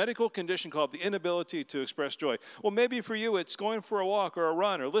 the medical condition called the inability to express joy. Well, maybe for you it's going for a walk or a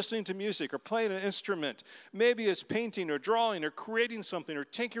run or listening to music or playing an instrument. Maybe it's painting or drawing or creating something or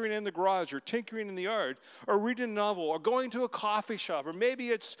tinkering in the garage or tinkering in the yard or reading a novel or going to a coffee shop, or maybe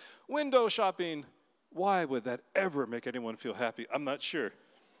it's window shopping. Why would that ever make anyone feel happy? I'm not sure.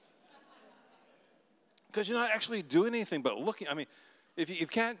 Because you're not actually doing anything but looking. I mean, if you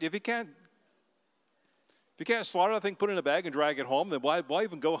can't slaughter the thing, put it in a bag and drag it home, then why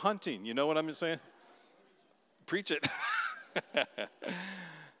even go hunting? You know what I'm saying? Preach it.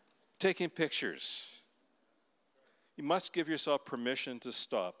 Taking pictures. You must give yourself permission to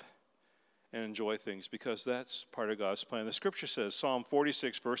stop and enjoy things, because that's part of God's plan. The scripture says, Psalm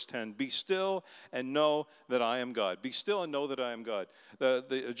 46, verse 10, be still and know that I am God. Be still and know that I am God.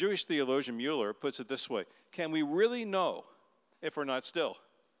 The Jewish theologian Mueller puts it this way: can we really know if we're not still?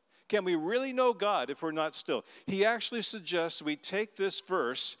 Can we really know God if we're not still? He actually suggests we take this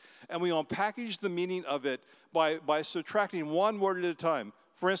verse and we unpackage the meaning of it by subtracting one word at a time.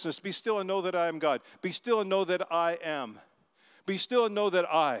 For instance, be still and know that I am God. Be still and know that I am. Be still and know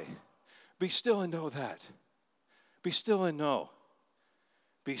that I. Be still and know that. Be still and know.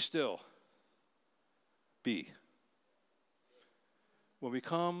 Be still. Be. When we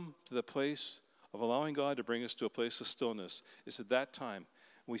come to the place of allowing God to bring us to a place of stillness, it's at that time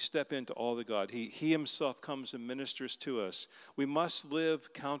we step into all that God. He himself comes and ministers to us. We must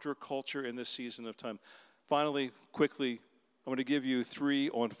live counterculture in this season of time. Finally, quickly, I want to give you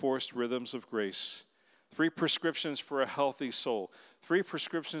 3 unforced rhythms of grace. 3 prescriptions for a healthy soul. 3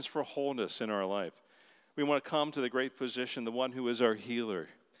 prescriptions for wholeness in our life. We want to come to the great physician, the one who is our healer,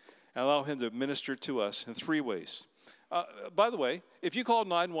 and allow him to minister to us in 3 ways. By the way, if you called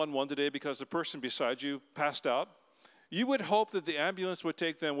 911 today because the person beside you passed out, you would hope that the ambulance would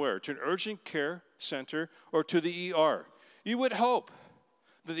take them where? To an urgent care center or to the ER. You would hope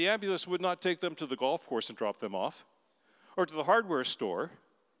that the ambulance would not take them to the golf course and drop them off, or to the hardware store.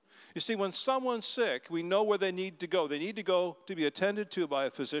 You see, when someone's sick, we know where they need to go. They need to go to be attended to by a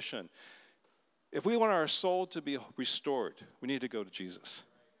physician. If we want our soul to be restored, we need to go to Jesus.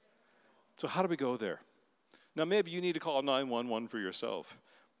 So how do we go there? Now, maybe you need to call 911 for yourself,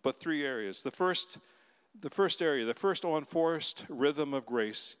 but 3 areas. The first area, the first unforced rhythm of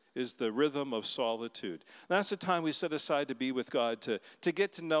grace is the rhythm of solitude. That's the time we set aside to be with God, to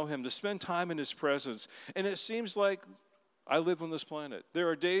get to know him, to spend time in his presence. And it seems like I live on this planet. There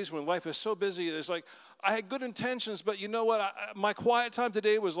are days when life is so busy, it's like, I had good intentions, but you know what? My quiet time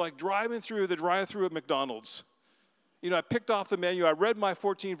today was like driving through the drive-thru at McDonald's. You know, I picked off the menu, I read my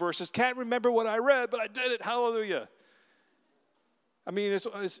 14 verses, can't remember what I read, but I did it, hallelujah. I mean,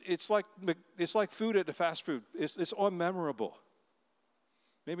 it's like food at the fast food. It's unmemorable.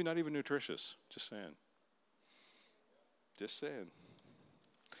 Maybe not even nutritious, just saying. Just saying.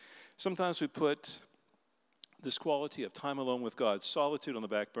 Sometimes we put this quality of time alone with God, solitude, on the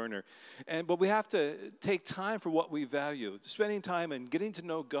back burner. But we have to take time for what we value. Spending time and getting to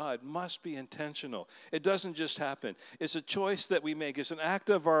know God must be intentional. It doesn't just happen. It's a choice that we make. It's an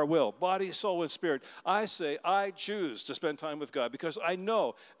act of our will, body, soul, and spirit. I say, I choose to spend time with God because I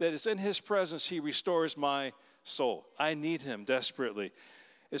know that it's in his presence he restores my soul. I need him desperately.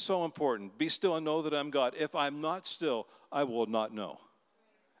 It's so important. Be still and know that I'm God. If I'm not still, I will not know.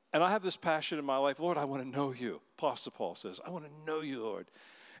 And I have this passion in my life, Lord, I want to know you. Apostle Paul says, I want to know you, Lord.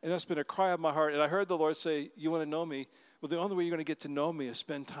 And that's been a cry of my heart. And I heard the Lord say, you want to know me? Well, the only way you're going to get to know me is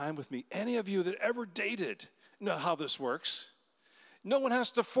spend time with me. Any of you that ever dated know how this works. No one has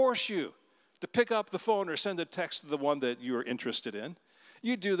to force you to pick up the phone or send a text to the one that you're interested in.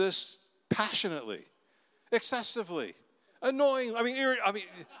 You do this passionately, excessively, annoying. How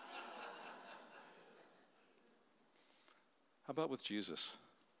about with Jesus?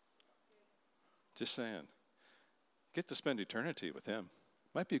 Just saying. Get to spend eternity with him.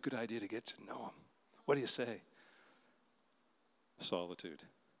 Might be a good idea to get to know him. What do you say? Solitude.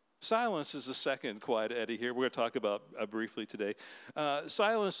 Silence is the second quiet eddy here. We're going to talk about briefly today.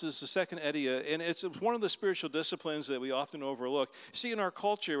 Silence is the second eddy, and it's one of the spiritual disciplines that we often overlook. See, in our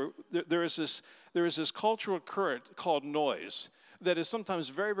culture, there is this cultural current called noise that is sometimes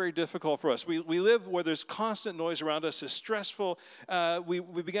very, very difficult for us. We live where there's constant noise around us. It's stressful. We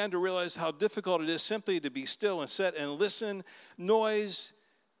began to realize how difficult it is simply to be still and sit and listen. Noise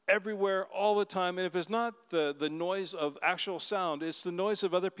everywhere, all the time. And if it's not the noise of actual sound, it's the noise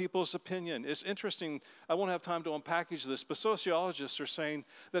of other people's opinion. It's interesting. I won't have time to unpackage this, but sociologists are saying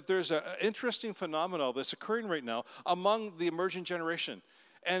that there's an interesting phenomenon that's occurring right now among the emerging generation.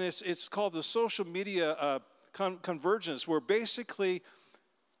 And it's called the social media convergence, where basically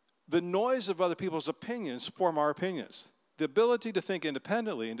the noise of other people's opinions form our opinions. The ability to think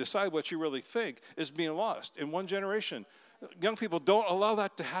independently and decide what you really think is being lost in one generation. Young people, don't allow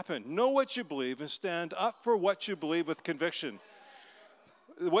that to happen. Know what you believe and stand up for what you believe with conviction.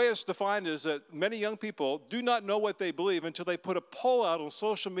 The way it's defined is that many young people do not know what they believe until they put a poll out on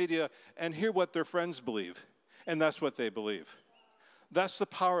social media and hear what their friends believe. And that's what they believe. That's the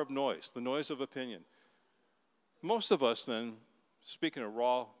power of noise, the noise of opinion. Most of us then, speaking of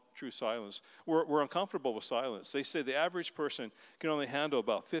raw, true silence, we're uncomfortable with silence. They say the average person can only handle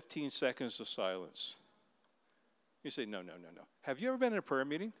about 15 seconds of silence. You say, no. Have you ever been in a prayer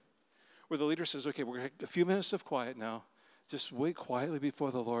meeting where the leader says, okay, we're going to have a few minutes of quiet now. Just wait quietly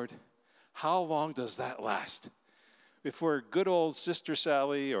before the Lord. How long does that last? Before good old Sister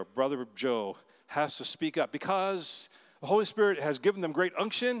Sally or Brother Joe has to speak up because the Holy Spirit has given them great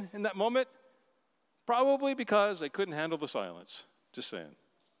unction in that moment? Probably because they couldn't handle the silence. Just saying.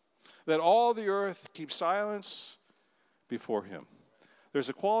 That all the earth keeps silence before him. There's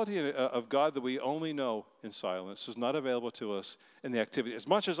a quality of God that we only know in silence. It's not available to us in the activity. As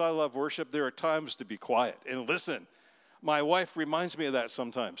much as I love worship, there are times to be quiet and listen. My wife reminds me of that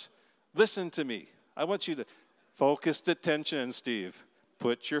sometimes. Listen to me. I want you to focused attention, Steve.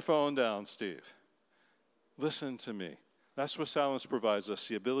 Put your phone down, Steve. Listen to me. That's what silence provides us,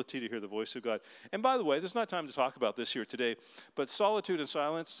 the ability to hear the voice of God. And by the way, there's not time to talk about this here today, but solitude and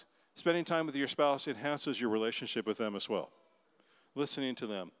silence, spending time with your spouse enhances your relationship with them as well. Listening to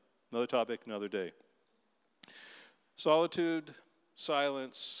them. Another topic, another day. Solitude,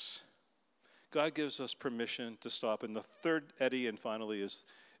 silence. God gives us permission to stop. And the third eddy, and finally, is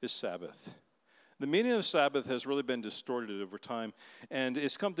Sabbath. The meaning of Sabbath has really been distorted over time, and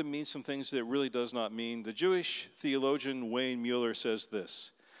it's come to mean some things that it really does not mean. The Jewish theologian Wayne Mueller says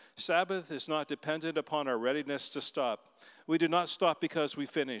this: Sabbath is not dependent upon our readiness to stop. We do not stop because we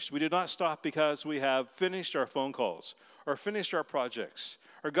finished. We do not stop because we have finished our phone calls or finished our projects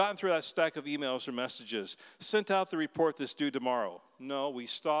or gotten through that stack of emails or messages, sent out the report that's due tomorrow. No, we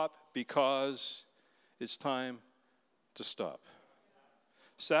stop because it's time to stop.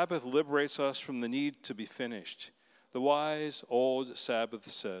 Sabbath liberates us from the need to be finished. The wise old Sabbath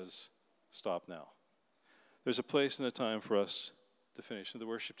says, stop now. There's a place and a time for us to finish. And the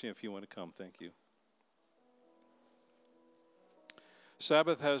worship team, if you want to come, thank you.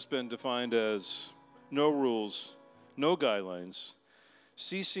 Sabbath has been defined as no rules, no guidelines,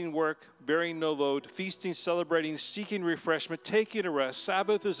 ceasing work, bearing no load, feasting, celebrating, seeking refreshment, taking a rest.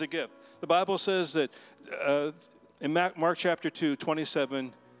 Sabbath is a gift. The Bible says that in Mark chapter 2,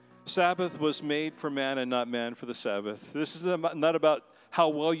 27, Sabbath was made for man and not man for the Sabbath. This is not about how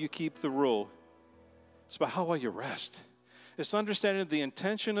well you keep the rule. It's about how well you rest. It's understanding the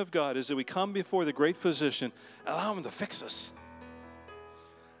intention of God is that we come before the great physician, allow him to fix us.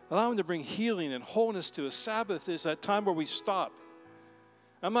 Allow him to bring healing and wholeness to us. Sabbath is that time where we stop.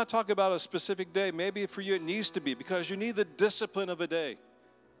 I'm not talking about a specific day. Maybe for you it needs to be because you need the discipline of a day.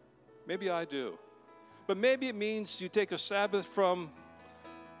 Maybe I do. But maybe it means you take a Sabbath from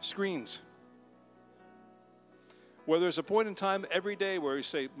screens. Where there's a point in time every day where you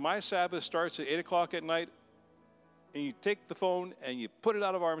say, my Sabbath starts at 8 o'clock at night, and you take the phone and you put it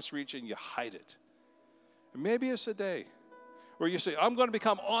out of arm's reach and you hide it. And maybe it's a day where you say, I'm going to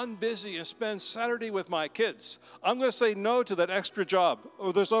become on busy and spend Saturday with my kids. I'm going to say no to that extra job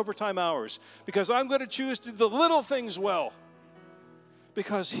or those overtime hours because I'm going to choose to do the little things well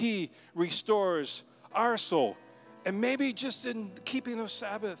because he restores our soul And maybe just in keeping of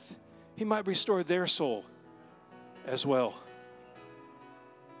Sabbath, he might restore their soul as well.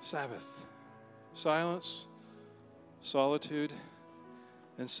 Sabbath. Silence, solitude,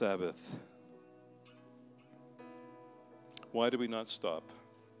 and Sabbath. Why do we not stop?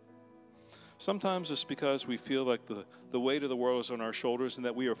 Sometimes it's because we feel like the weight of the world is on our shoulders and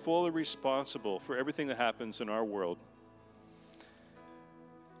that we are fully responsible for everything that happens in our world.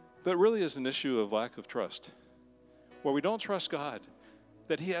 But it really is an issue of lack of trust, where we don't trust God,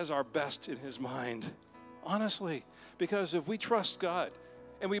 that he has our best in his mind. Honestly, because if we trust God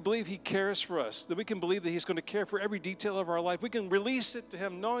and we believe he cares for us, that we can believe that he's going to care for every detail of our life, we can release it to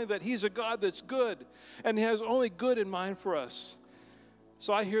him knowing that he's a God that's good and he has only good in mind for us.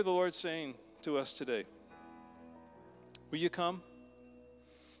 So I hear the Lord saying to us today, will you come?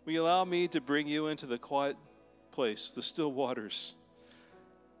 Will you allow me to bring you into the quiet place, the still waters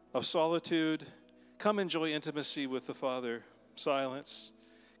of solitude? Come enjoy intimacy with the Father, silence.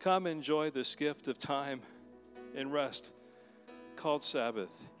 Come enjoy this gift of time and rest called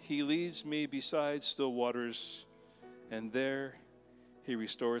Sabbath. He leads me beside still waters, and there he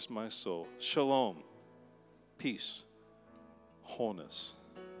restores my soul. Shalom, peace, wholeness.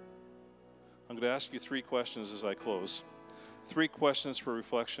 I'm going to ask you 3 questions as I close. 3 questions for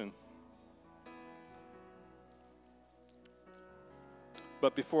reflection.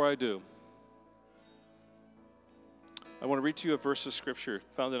 But before I do, I want to read to you a verse of Scripture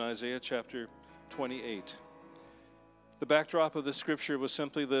found in Isaiah chapter 28. The backdrop of the Scripture was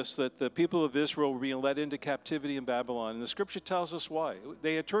simply this, that the people of Israel were being led into captivity in Babylon. And the Scripture tells us why.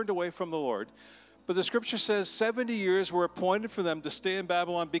 They had turned away from the Lord. But the Scripture says 70 years were appointed for them to stay in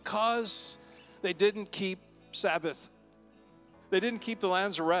Babylon because they didn't keep Sabbath. They didn't keep the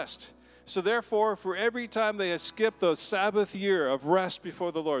land's rest. So therefore, for every time they had skipped the Sabbath year of rest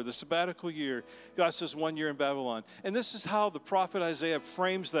before the Lord, the sabbatical year, God says 1 year in Babylon. And this is how the prophet Isaiah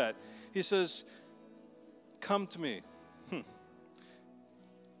frames that. He says, come to me.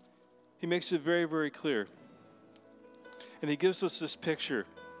 He makes it very, very clear. And he gives us this picture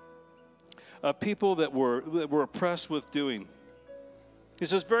of people that were oppressed with doing. He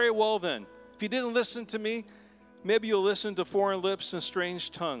says, very well then, if you didn't listen to me, maybe you'll listen to foreign lips and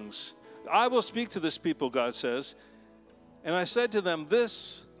strange tongues. I will speak to this people, God says. And I said to them,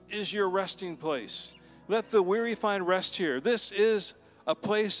 this is your resting place. Let the weary find rest here. This is a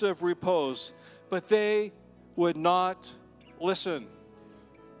place of repose. But they would not listen.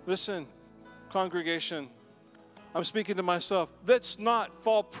 Listen, congregation, I'm speaking to myself. Let's not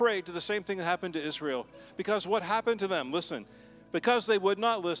fall prey to the same thing that happened to Israel. Because what happened to them, listen, because they would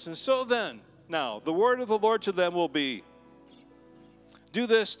not listen. So then, now, the word of the Lord to them will be, do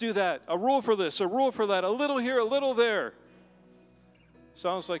this, do that, a rule for this, a rule for that, a little here, a little there.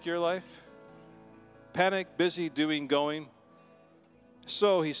 Sounds like your life? Panic, busy, doing, going.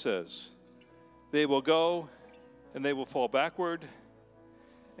 So, he says, they will go and they will fall backward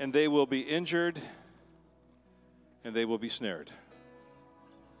and they will be injured and they will be snared.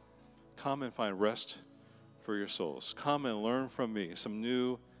 Come and find rest for your souls. Come and learn from me some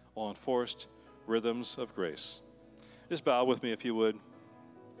new, all-enforced rhythms of grace. Just bow with me if you would.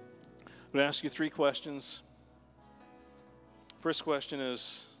 I'm going to ask you 3 questions. First question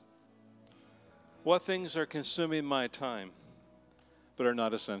is, what things are consuming my time but are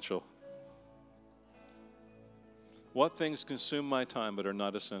not essential? What things consume my time but are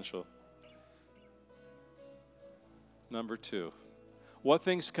not essential? Number 2, what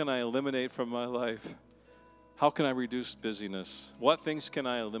things can I eliminate from my life? How can I reduce busyness? What things can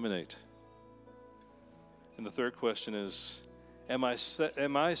I eliminate? And the third question is, am I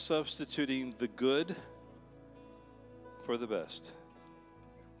substituting the good for the best?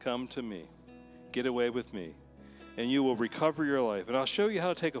 Come to me. Get away with me. And you will recover your life. And I'll show you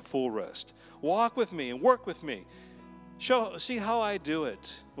how to take a full rest. Walk with me and work with me. See how I do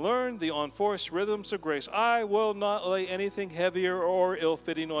it. Learn the unforced rhythms of grace. I will not lay anything heavier or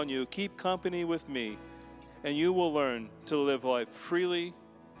ill-fitting on you. Keep company with me, and you will learn to live life freely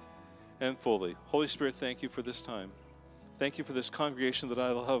and fully. Holy Spirit, thank you for this time. Thank you for this congregation that I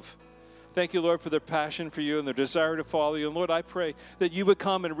love. Thank you, Lord, for their passion for you and their desire to follow you. And Lord, I pray that you would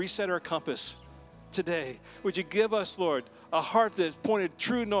come and reset our compass today. Would you give us, Lord, a heart that is pointed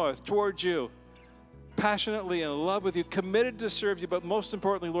true north towards you, passionately in love with you, committed to serve you, but most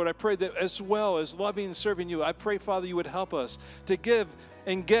importantly, Lord, I pray that as well as loving and serving you, I pray, Father, you would help us to give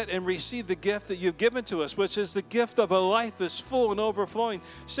and get and receive the gift that you've given to us, which is the gift of a life that's full and overflowing.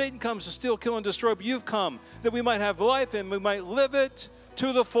 Satan comes to steal, kill, and destroy, but you've come that we might have life and we might live it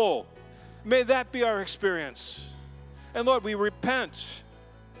to the full. May that be our experience. And Lord, we repent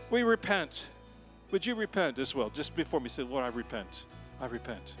Would you repent as well? Just before me, say, Lord, I repent. I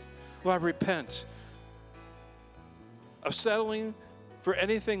repent. Lord, I repent of settling for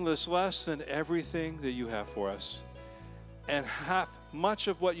anything that's less than everything that you have for us. And much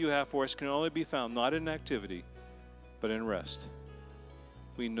of what you have for us can only be found not in activity, but in rest.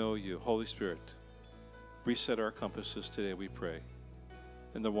 We know you. Holy Spirit, reset our compasses today, we pray.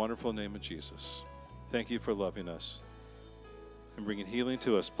 In the wonderful name of Jesus. Thank you for loving us and bringing healing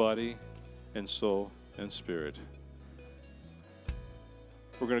to us, body and soul and spirit.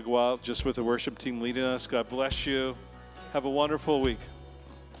 We're going to go out just with the worship team leading us. God bless you. Have a wonderful week.